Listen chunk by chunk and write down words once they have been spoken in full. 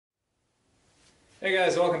Hey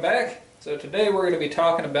guys, welcome back. So today we're going to be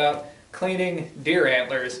talking about cleaning deer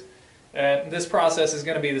antlers. And this process is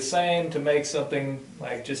going to be the same to make something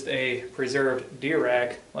like just a preserved deer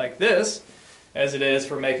rack like this as it is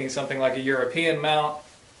for making something like a European mount.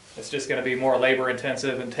 It's just going to be more labor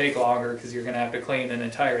intensive and take longer because you're going to have to clean an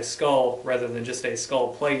entire skull rather than just a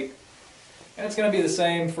skull plate. And it's going to be the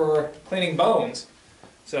same for cleaning bones.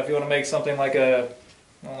 So if you want to make something like a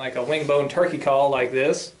wing bone turkey caul like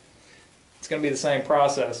this, it's going to be the same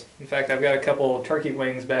process. In fact, I've got a couple of turkey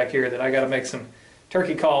wings back here that I got to make some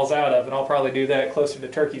turkey cauls out of, and I'll probably do that closer to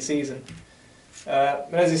turkey season.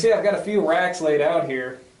 But as you see, I've got a few racks laid out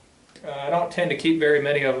here. I don't tend to keep very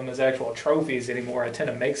many of them as actual trophies anymore. I tend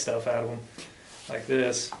to make stuff out of them like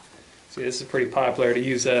this. See, this is pretty popular to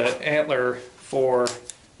use an antler for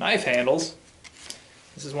knife handles.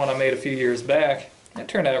 This is one I made a few years back. It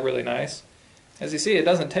turned out really nice. As you see, it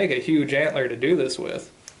doesn't take a huge antler to do this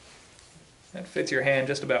with. That fits your hand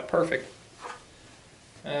just about perfect.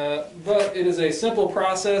 But it is a simple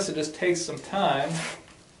process. It just takes some time.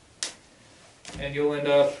 And you'll end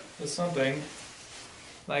up with something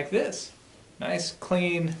like this. Nice,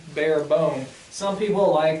 clean, bare bone. Some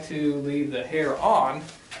people like to leave the hair on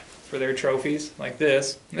for their trophies, like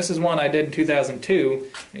this. This is one I did in 2002.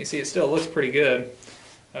 And you see it still looks pretty good.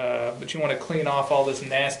 But you want to clean off all this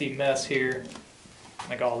nasty mess here.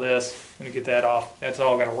 Like all this. Let me get that off. That's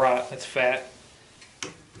all going to rot. That's fat.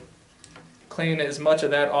 Clean as much of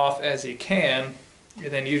that off as you can. And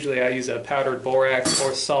then usually I use a powdered borax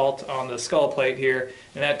or salt on the skull plate here,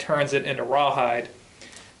 and that turns it into rawhide.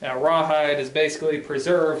 Now rawhide is basically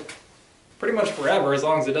preserved pretty much forever as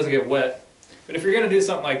long as it doesn't get wet. But if you're going to do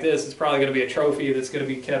something like this, it's probably going to be a trophy that's going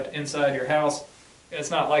to be kept inside your house, and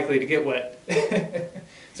it's not likely to get wet.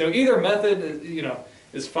 So either method,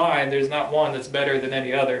 is fine. There's not one that's better than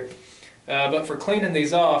any other. But for cleaning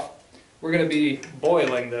these off, we're going to be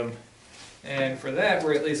boiling them. And for that,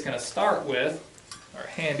 we're at least going to start with our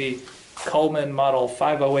handy Coleman Model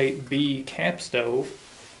 508B camp stove.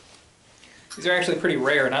 These are actually pretty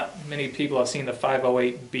rare. Not many people have seen the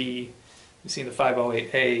 508B. You've seen the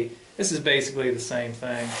 508A. This is basically the same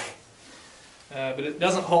thing. But it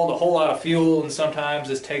doesn't hold a whole lot of fuel, and sometimes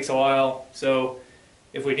this takes a while. So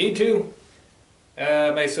if we need to,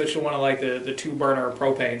 may switch to one of like the 2-burner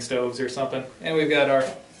propane stoves or something. And we've got our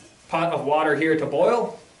pot of water here to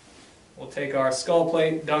boil. We'll take our skull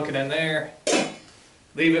plate, dunk it in there,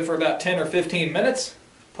 leave it for about 10 or 15 minutes,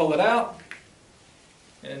 pull it out,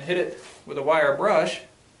 and hit it with a wire brush,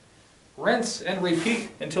 rinse and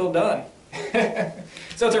repeat until done.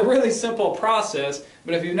 So it's a really simple process,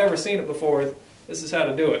 but if you've never seen it before, this is how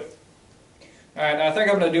to do it. Alright, now I think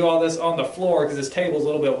I'm going to do all this on the floor because this table's a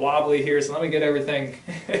little bit wobbly here, so let me get everything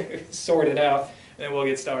sorted out, and then we'll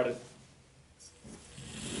get started.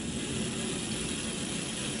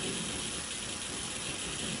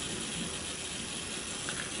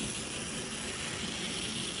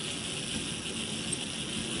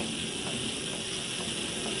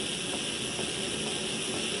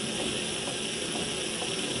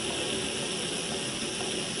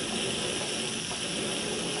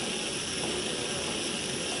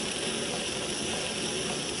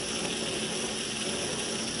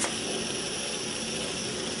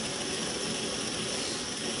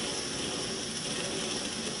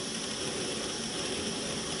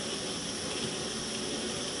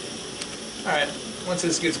 Alright, once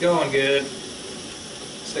this gets going good,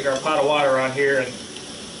 stick our pot of water on here and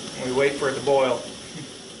we wait for it to boil.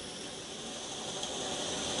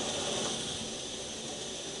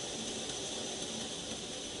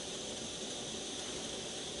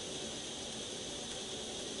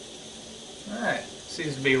 Alright,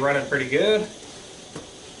 seems to be running pretty good.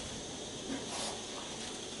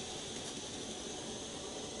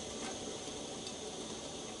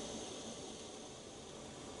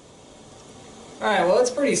 Alright, well it's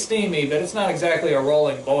pretty steamy, but it's not exactly a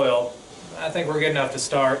rolling boil. I think we're good enough to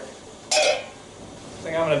start. I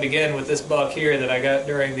think I'm going to begin with this buck here that I got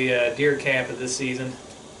during the deer camp of this season.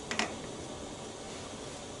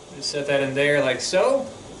 Just set that in there like so.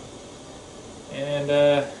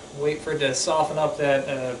 And wait for it to soften up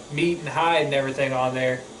that meat and hide and everything on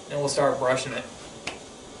there. Then we'll start brushing it.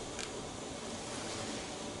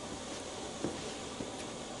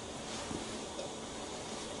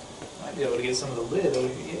 Be able to get some of the lid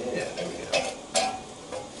over here. Yeah, there we go.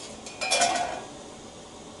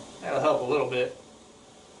 That'll help a little bit.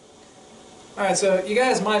 Alright, so you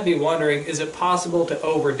guys might be wondering, is it possible to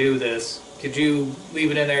overdo this? Could you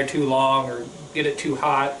leave it in there too long or get it too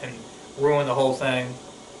hot and ruin the whole thing?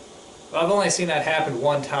 Well, I've only seen that happen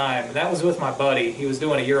one time, and that was with my buddy. He was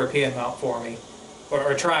doing a European mount for me.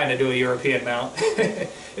 or trying to do a European mount.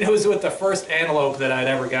 It was with the first antelope that I'd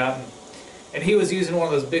ever gotten. And he was using one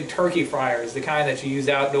of those big turkey fryers, the kind that you use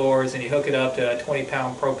outdoors, and you hook it up to a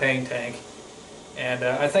 20-pound propane tank. And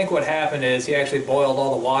I think what happened is he actually boiled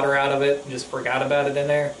all the water out of it and just forgot about it in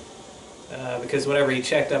there. Because whenever he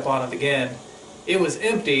checked up on it again, it was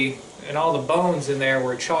empty, and all the bones in there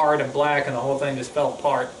were charred and black, and the whole thing just fell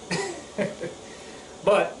apart.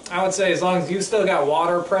 But I would say as long as you've still got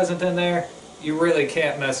water present in there, you really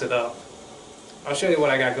can't mess it up. I'll show you what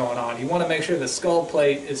I got going on. You want to make sure the skull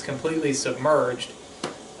plate is completely submerged.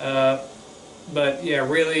 But yeah,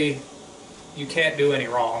 really, you can't do any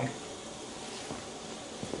wrong.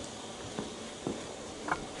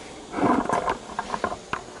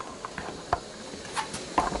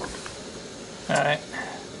 Alright.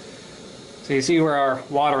 So you see where our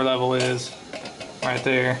water level is right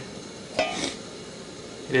there.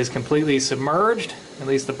 It is completely submerged, at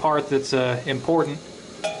least the part that's important.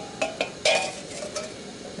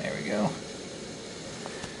 There we go.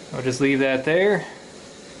 We'll just leave that there.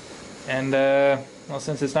 And, well,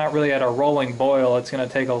 since it's not really at a rolling boil, it's going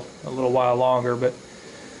to take a little while longer, but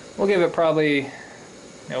we'll give it probably,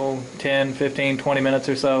 10, 15, 20 minutes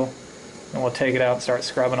or so, and we'll take it out and start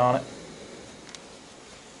scrubbing on it.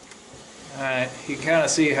 Alright, you can kind of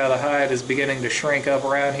see how the hide is beginning to shrink up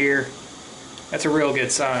around here. That's a real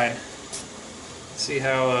good sign. See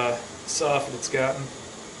how soft it's gotten.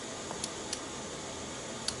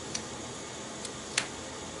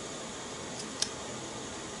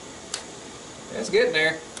 It's getting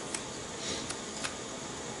there.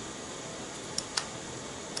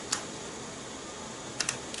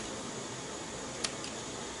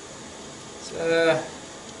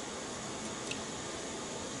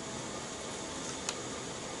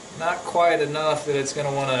 It's not quite enough that it's going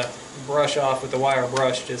to want to brush off with the wire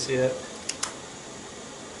brush just yet.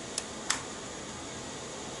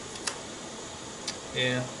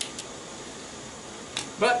 Yeah.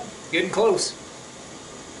 But getting close.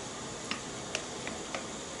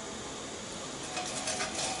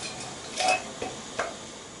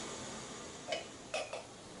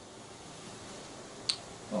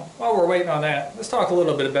 Well, while we're waiting on that, let's talk a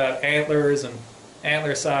little bit about antlers and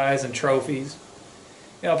antler size and trophies.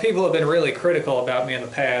 People have been really critical about me in the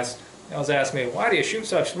past. They always ask me, why do you shoot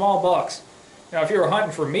such small bucks? If you were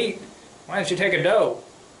hunting for meat, why didn't you take a doe?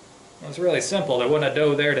 Well, it's really simple. There wasn't a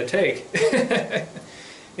doe there to take. At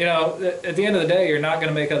the end of the day, you're not going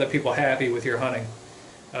to make other people happy with your hunting.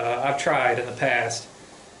 I've tried in the past.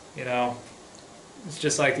 It's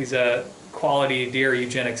just like these quality deer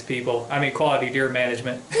eugenics people. Quality deer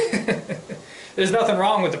management. There's nothing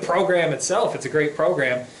wrong with the program itself. It's a great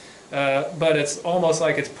program. But it's almost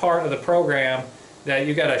like it's part of the program that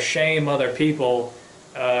you got to shame other people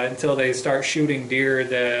until they start shooting deer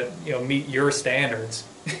that meet your standards.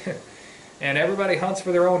 And everybody hunts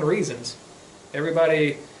for their own reasons.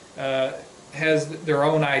 Everybody has their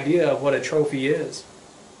own idea of what a trophy is.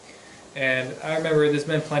 And I remember there's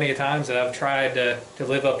been plenty of times that I've tried to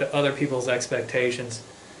live up to other people's expectations.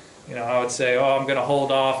 I would say, oh, I'm going to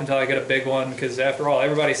hold off until I get a big one, because after all,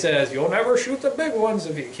 everybody says, you'll never shoot the big ones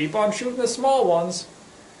if you keep on shooting the small ones.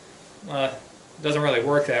 It doesn't really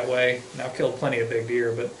work that way. And I've killed plenty of big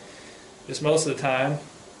deer, but just most of the time,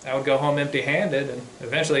 I would go home empty-handed and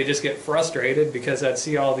eventually just get frustrated because I'd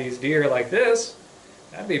see all these deer like this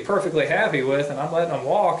I'd be perfectly happy with, and I'm letting them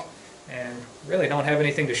walk and really don't have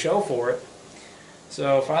anything to show for it.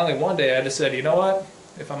 So finally one day I just said, you know what?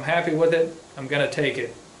 If I'm happy with it, I'm going to take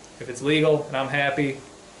it. If it's legal and I'm happy,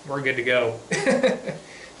 we're good to go.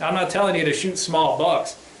 Now, I'm not telling you to shoot small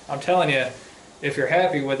bucks. I'm telling you, if you're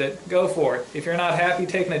happy with it, go for it. If you're not happy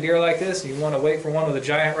taking a deer like this and you want to wait for one with a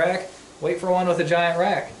giant rack, wait for one with a giant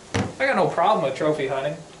rack. I got no problem with trophy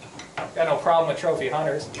hunting. I got no problem with trophy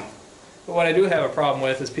hunters. But what I do have a problem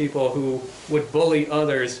with is people who would bully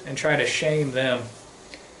others and try to shame them.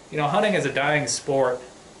 Hunting is a dying sport,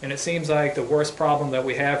 and it seems like the worst problem that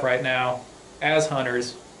we have right now as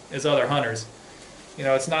hunters is other hunters.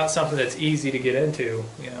 It's not something that's easy to get into,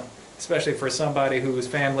 especially for somebody whose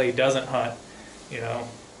family doesn't hunt.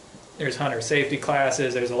 There's hunter safety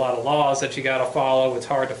classes, there's a lot of laws that you got to follow, it's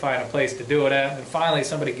hard to find a place to do it at, and finally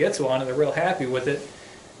somebody gets one and they're real happy with it,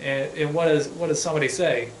 and what does somebody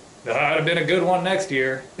say? That would have been a good one next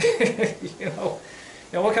year.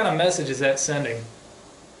 What kind of message is that sending?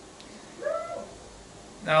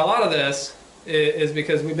 Now, a lot of this is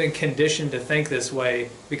because we've been conditioned to think this way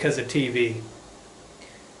because of TV.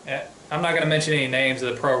 I'm not going to mention any names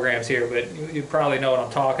of the programs here, but you probably know what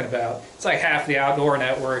I'm talking about. It's like half the outdoor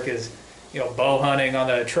network is, bow hunting on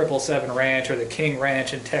the 777 Ranch or the King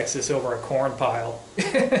Ranch in Texas over a corn pile.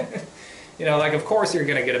 You know, like of course you're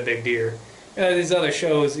gonna get a big deer. You know, these other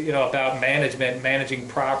shows, you know, about management, managing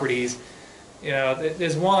properties. You know,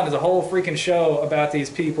 there's a whole freaking show about these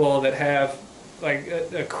people that have like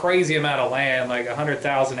a crazy amount of land, like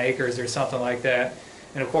 100,000 acres or something like that.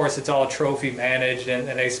 And of course, it's all trophy managed, and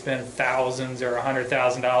they spend thousands or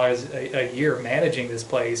 $100,000 a year managing this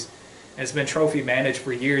place. And it's been trophy managed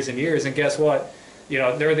for years and years. And guess what? You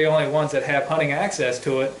know, they're the only ones that have hunting access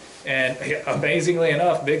to it. And amazingly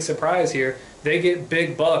enough, big surprise here, they get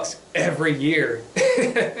big bucks every year.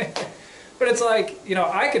 But it's like, you know,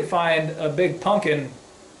 I could find a big pumpkin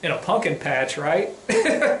in a pumpkin patch, right?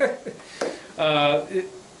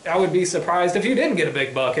 I would be surprised if you didn't get a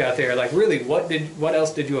big buck out there. Like, really, what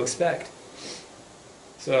else did you expect?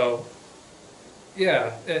 So,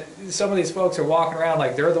 yeah, some of these folks are walking around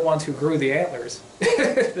like they're the ones who grew the antlers.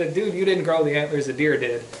 The dude, you didn't grow the antlers, the deer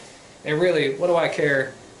did. And really, what do I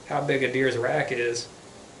care how big a deer's rack is?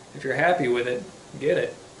 If you're happy with it, get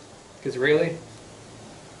it. Because really,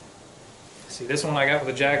 see, this one I got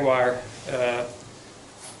with a Jaguar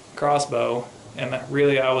crossbow, and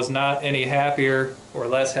really I was not any happier or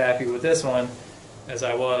less happy with this one as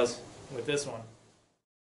I was with this one.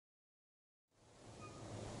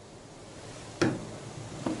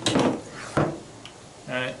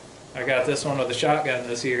 Alright, I got this one with a shotgun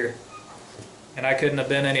this year, and I couldn't have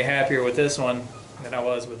been any happier with this one than I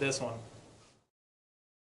was with this one.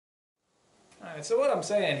 Alright, so what I'm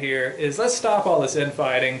saying here is let's stop all this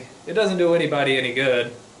infighting. It doesn't do anybody any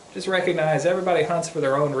good. Just recognize everybody hunts for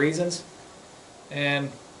their own reasons.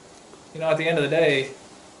 And, you know, at the end of the day,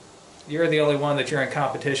 you're the only one that you're in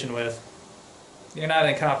competition with. You're not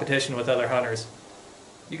in competition with other hunters.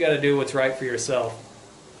 You got to do what's right for yourself.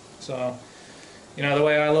 So, you know, the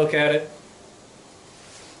way I look at it,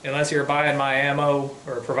 unless you're buying my ammo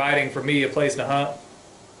or providing for me a place to hunt,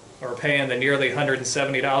 or paying the nearly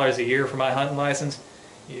 $170 a year for my hunting license,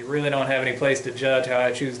 you really don't have any place to judge how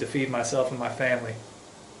I choose to feed myself and my family.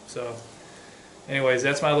 So, anyways,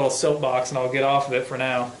 that's my little soapbox, and I'll get off of it for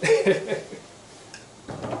now.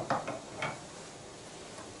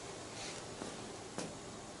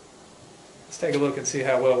 Let's take a look and see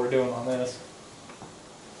how well we're doing on this.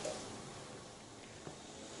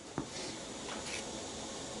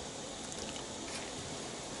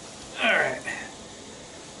 Alright,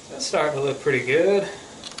 so that's starting to look pretty good.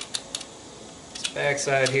 This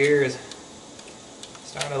backside here is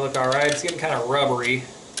starting to look alright. It's getting kind of rubbery.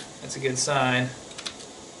 That's a good sign.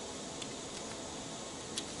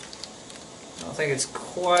 I don't think it's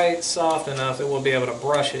quite soft enough that we'll be able to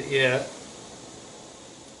brush it yet.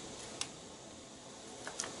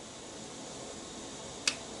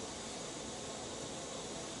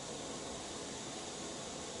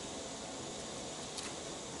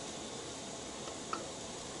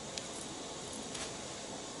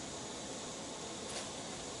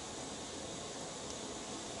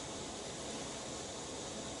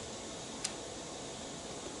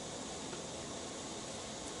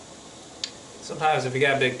 Sometimes if you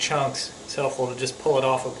got big chunks, it's helpful to just pull it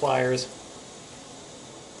off with pliers.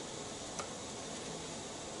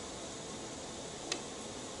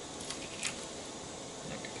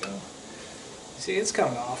 There we go. See, it's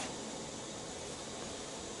coming off.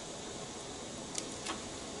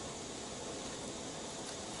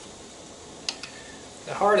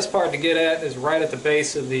 The hardest part to get at is right at the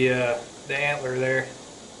base of the antler there.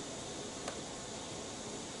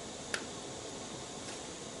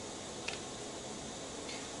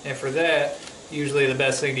 And for that, usually the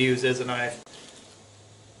best thing to use is a knife.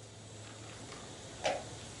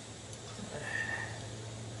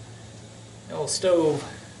 The old stove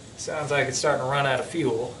sounds like it's starting to run out of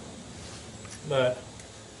fuel, but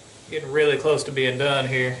getting really close to being done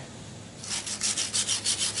here.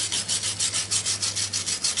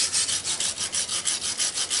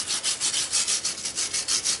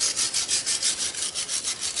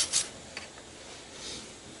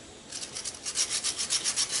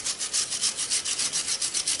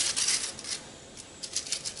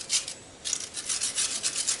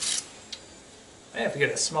 I have to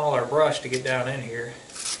get a smaller brush to get down in here.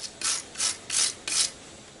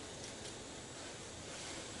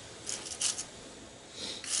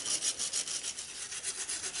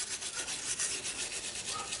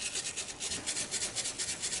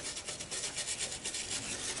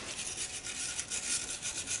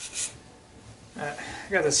 I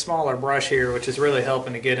got this smaller brush here, which is really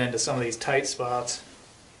helping to get into some of these tight spots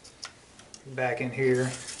back in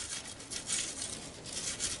here.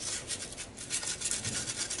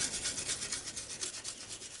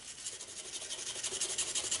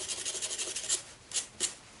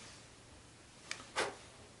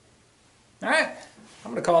 Alright,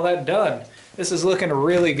 I'm going to call call that done. This is looking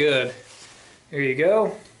really good. There you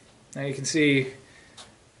go. Now you can see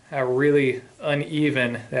how really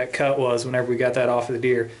uneven that cut was whenever we got that off of the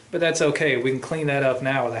deer. But that's okay. We can clean that up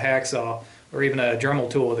now with a hacksaw or even a Dremel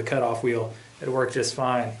tool with a cutoff wheel. It'll work just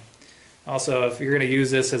fine. Also, if you're going to use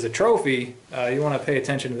this as a trophy, you want to pay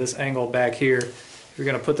attention to this angle back here. If you're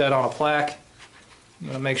going to put that on a plaque, you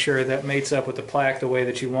want to make sure that mates up with the plaque the way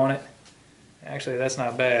that you want it. Actually, that's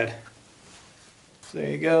not bad. So there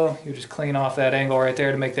you go. You just clean off that angle right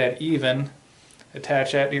there to make that even.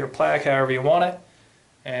 Attach that to your plaque however you want it,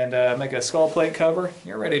 and make a skull plate cover.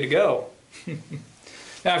 You're ready to go.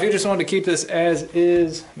 Now, if you just wanted to keep this as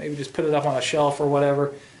is, maybe just put it up on a shelf or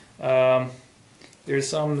whatever, there's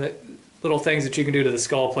some little things that you can do to the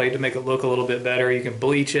skull plate to make it look a little bit better. You can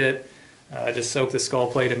bleach it. Just soak the skull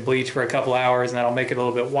plate in bleach for a couple hours and that'll make it a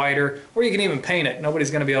little bit whiter. Or you can even paint it. Nobody's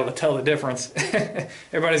going to be able to tell the difference.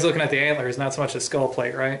 Everybody's looking at the antlers, not so much the skull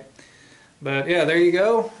plate, right? But yeah, there you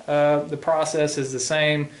go. The process is the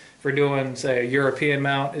same for doing, say, a European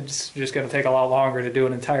mount. It's just going to take a lot longer to do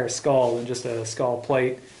an entire skull than just a skull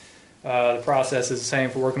plate. The process is the same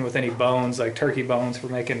for working with any bones, like turkey bones, for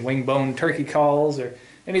making wing bone turkey calls or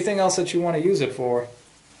anything else that you want to use it for.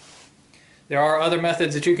 There are other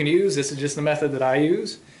methods that you can use. This is just the method that I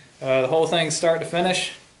use. The whole thing start to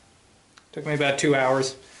finish took me about 2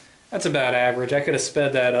 hours. That's about average. I could have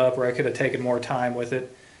sped that up, or I could have taken more time with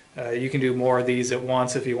it. You can do more of these at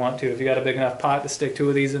once if you want to. If you got a big enough pot to stick 2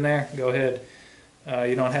 of these in there, go ahead.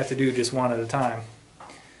 You don't have to do just one at a time.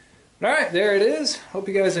 Alright, there it is. Hope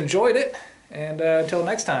you guys enjoyed it. And until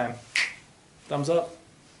next time, thumbs up.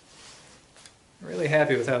 Really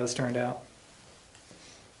happy with how this turned out.